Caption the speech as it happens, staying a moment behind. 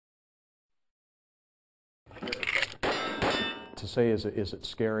To say, is it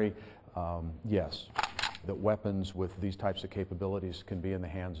scary? Yes. That weapons with these types of capabilities can be in the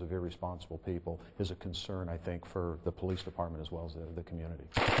hands of irresponsible people is a concern, I think, for the police department as well as the community.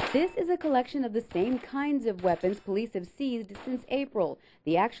 This is a collection of the same kinds of weapons police have seized since April.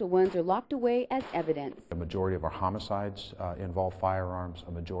 The actual ones are locked away as evidence. A majority of our homicides involve firearms.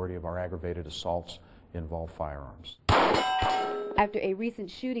 A majority of our aggravated assaults involve firearms. After a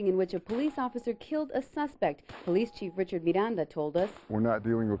recent shooting in which a police officer killed a suspect, Police Chief Richard Miranda told us, "We're not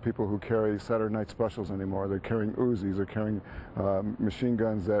dealing with people who carry Saturday night specials anymore. They're carrying Uzis, they're carrying machine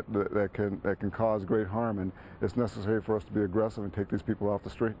guns that can cause great harm, and it's necessary for us to be aggressive and take these people off the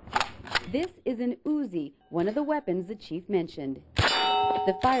street." This is an Uzi, one of the weapons the chief mentioned.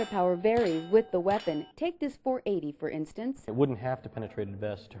 The firepower varies with the weapon. Take this .480, for instance. It wouldn't have to penetrate a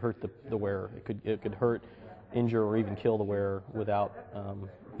vest to hurt the wearer. It could hurt, injure, or even kill the wearer without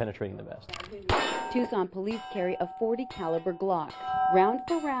penetrating the vest. Tucson police carry a .40 caliber Glock. Round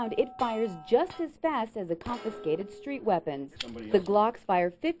for round, it fires just as fast as the confiscated street weapons. The Glocks fire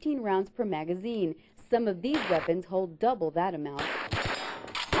 15 rounds per magazine. Some of these weapons hold double that amount.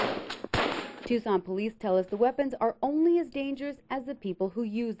 Tucson police tell us the weapons are only as dangerous as the people who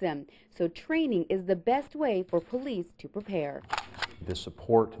use them, so training is the best way for police to prepare. The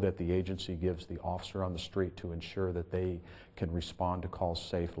support that the agency gives the officer on the street to ensure that they can respond to calls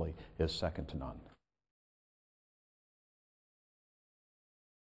safely is second to none.